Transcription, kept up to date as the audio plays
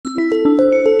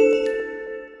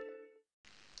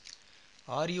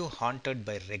Are you haunted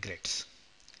by regrets?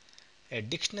 A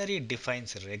dictionary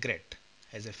defines regret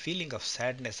as a feeling of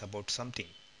sadness about something,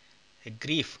 a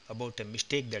grief about a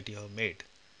mistake that you have made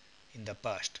in the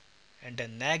past, and a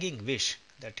nagging wish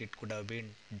that it could have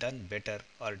been done better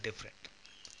or different.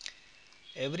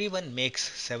 Everyone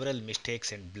makes several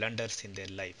mistakes and blunders in their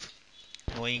life,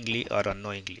 knowingly or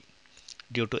unknowingly,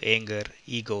 due to anger,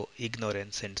 ego,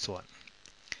 ignorance, and so on.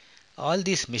 All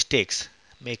these mistakes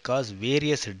may cause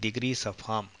various degrees of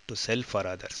harm to self or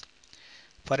others.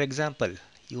 For example,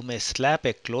 you may slap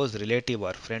a close relative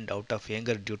or friend out of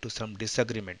anger due to some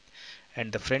disagreement,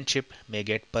 and the friendship may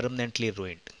get permanently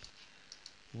ruined.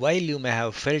 While you may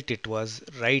have felt it was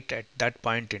right at that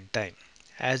point in time,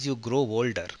 as you grow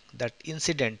older, that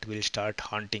incident will start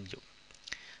haunting you.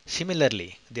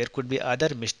 Similarly, there could be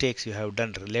other mistakes you have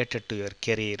done related to your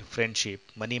career,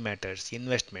 friendship, money matters,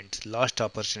 investments, lost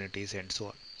opportunities, and so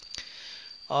on.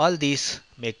 All these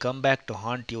may come back to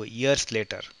haunt you years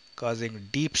later, causing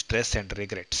deep stress and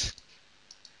regrets.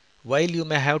 While you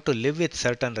may have to live with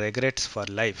certain regrets for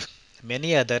life,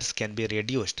 many others can be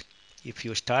reduced if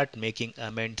you start making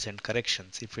amends and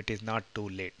corrections if it is not too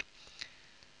late.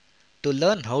 To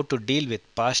learn how to deal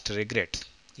with past regrets,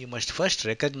 you must first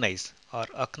recognize or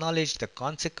acknowledge the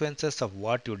consequences of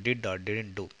what you did or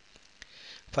didn't do.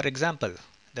 For example,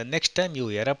 the next time you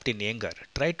erupt in anger,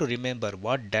 try to remember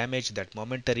what damage that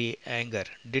momentary anger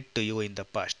did to you in the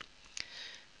past.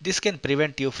 This can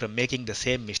prevent you from making the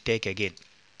same mistake again.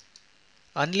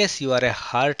 Unless you are a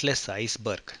heartless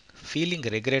iceberg, feeling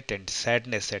regret and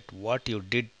sadness at what you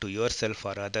did to yourself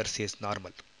or others is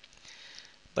normal.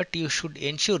 But you should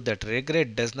ensure that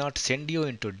regret does not send you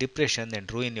into depression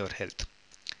and ruin your health.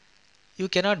 You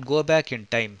cannot go back in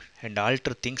time and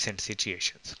alter things and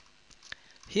situations.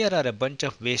 Here are a bunch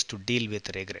of ways to deal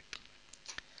with regret.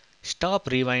 Stop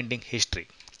rewinding history.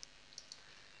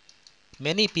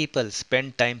 Many people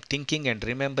spend time thinking and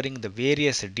remembering the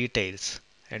various details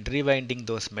and rewinding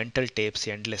those mental tapes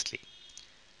endlessly.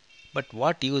 But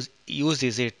what use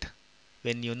is it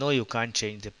when you know you can't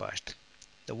change the past?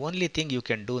 The only thing you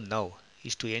can do now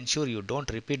is to ensure you don't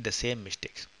repeat the same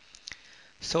mistakes.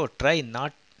 So try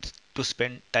not to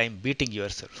spend time beating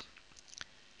yourself.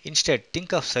 Instead,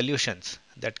 think of solutions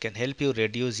that can help you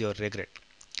reduce your regret.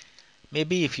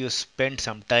 Maybe if you spend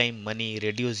some time, money,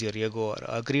 reduce your ego, or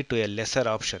agree to a lesser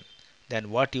option than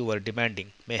what you were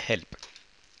demanding may help.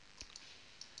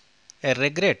 A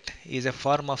regret is a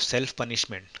form of self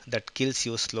punishment that kills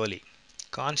you slowly.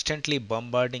 Constantly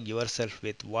bombarding yourself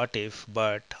with what if,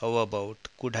 but, how about,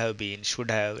 could have been,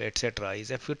 should have, etc. is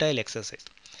a futile exercise.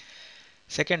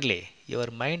 Secondly,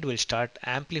 your mind will start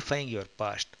amplifying your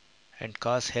past and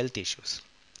cause health issues.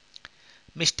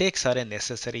 Mistakes are a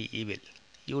necessary evil.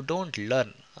 You don't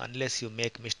learn unless you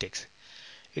make mistakes.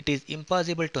 It is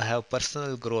impossible to have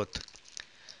personal growth,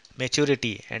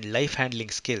 maturity, and life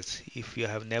handling skills if you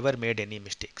have never made any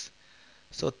mistakes.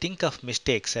 So think of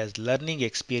mistakes as learning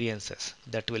experiences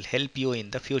that will help you in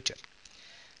the future.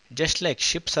 Just like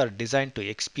ships are designed to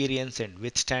experience and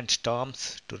withstand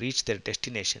storms to reach their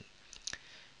destination,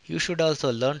 you should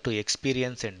also learn to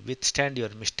experience and withstand your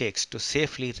mistakes to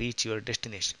safely reach your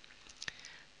destination.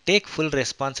 Take full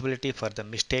responsibility for the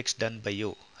mistakes done by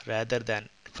you rather than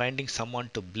finding someone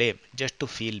to blame just to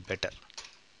feel better.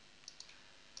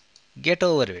 Get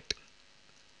over it.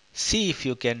 See if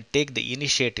you can take the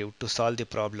initiative to solve the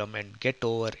problem and get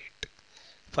over it.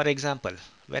 For example,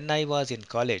 when I was in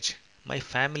college, my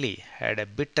family had a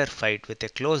bitter fight with a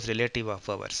close relative of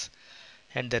ours,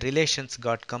 and the relations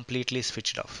got completely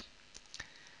switched off.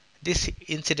 This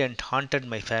incident haunted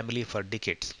my family for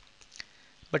decades.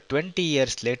 But 20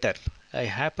 years later, I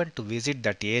happened to visit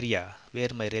that area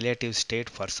where my relatives stayed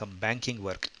for some banking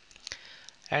work,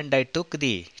 and I took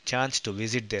the chance to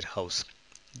visit their house.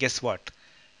 Guess what?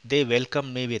 They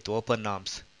welcomed me with open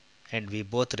arms, and we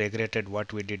both regretted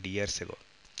what we did years ago.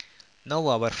 Now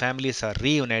our families are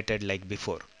reunited like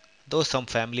before, though some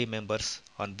family members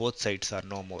on both sides are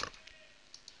no more.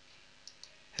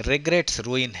 Regrets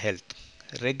ruin health.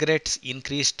 Regrets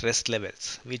increase stress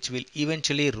levels, which will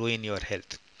eventually ruin your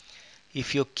health.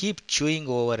 If you keep chewing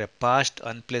over a past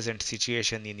unpleasant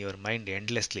situation in your mind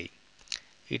endlessly,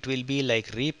 it will be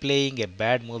like replaying a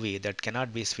bad movie that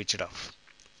cannot be switched off.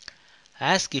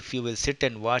 Ask if you will sit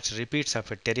and watch repeats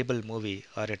of a terrible movie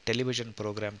or a television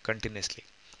program continuously.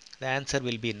 The answer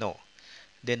will be no.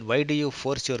 Then why do you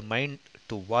force your mind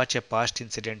to watch a past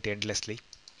incident endlessly?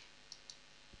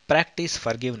 Practice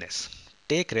forgiveness.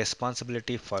 Take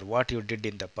responsibility for what you did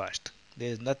in the past. There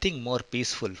is nothing more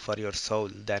peaceful for your soul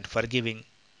than forgiving,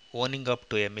 owning up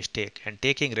to a mistake, and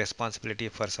taking responsibility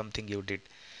for something you did,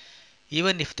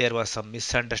 even if there was some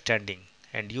misunderstanding,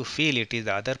 and you feel it is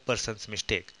the other person's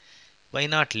mistake, why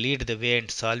not lead the way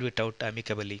and solve it out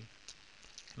amicably?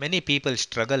 Many people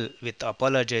struggle with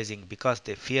apologizing because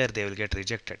they fear they will get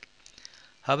rejected.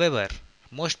 However,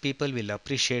 most people will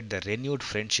appreciate the renewed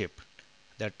friendship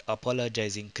that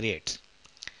apologizing creates.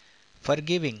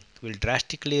 Forgiving will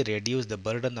drastically reduce the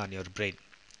burden on your brain.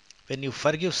 When you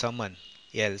forgive someone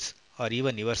else or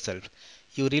even yourself,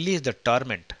 you release the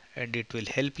torment and it will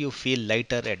help you feel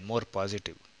lighter and more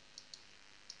positive.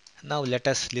 Now let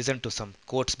us listen to some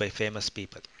quotes by famous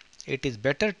people. It is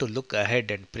better to look ahead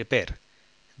and prepare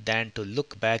than to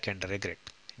look back and regret.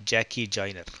 Jackie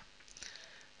Joyner.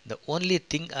 The only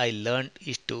thing I learned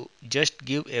is to just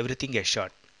give everything a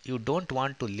shot. You don't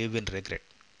want to live in regret.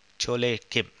 Chole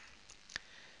Kim.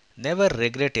 Never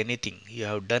regret anything you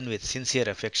have done with sincere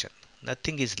affection.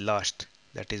 Nothing is lost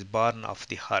that is born of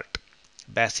the heart.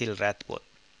 Basil Rathbone.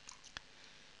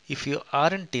 If you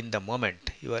aren't in the moment,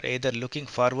 you are either looking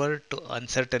forward to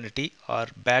uncertainty or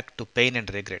back to pain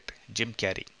and regret. Jim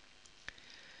Carrey.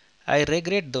 I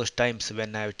regret those times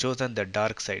when I have chosen the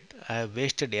dark side. I have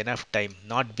wasted enough time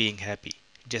not being happy.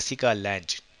 Jessica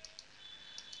Lange.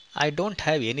 I don't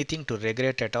have anything to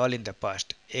regret at all in the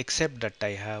past, except that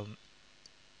I have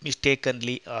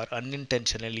mistakenly or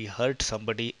unintentionally hurt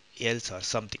somebody else or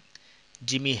something.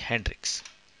 Jimi Hendrix.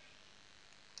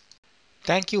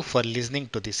 Thank you for listening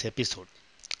to this episode.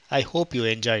 I hope you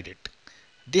enjoyed it.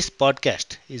 This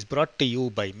podcast is brought to you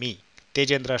by me,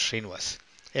 Tejendra Srinivas,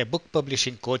 a book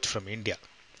publishing coach from India.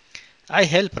 I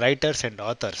help writers and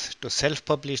authors to self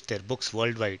publish their books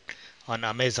worldwide on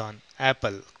Amazon,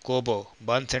 Apple, Kobo,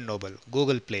 Barnes& and Noble,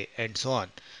 Google Play, and so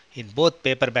on in both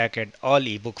paperback and all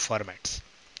ebook formats.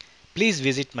 Please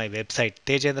visit my website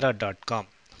tejendra.com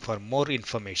for more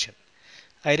information.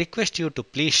 I request you to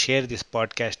please share this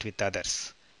podcast with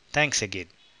others. Thanks again.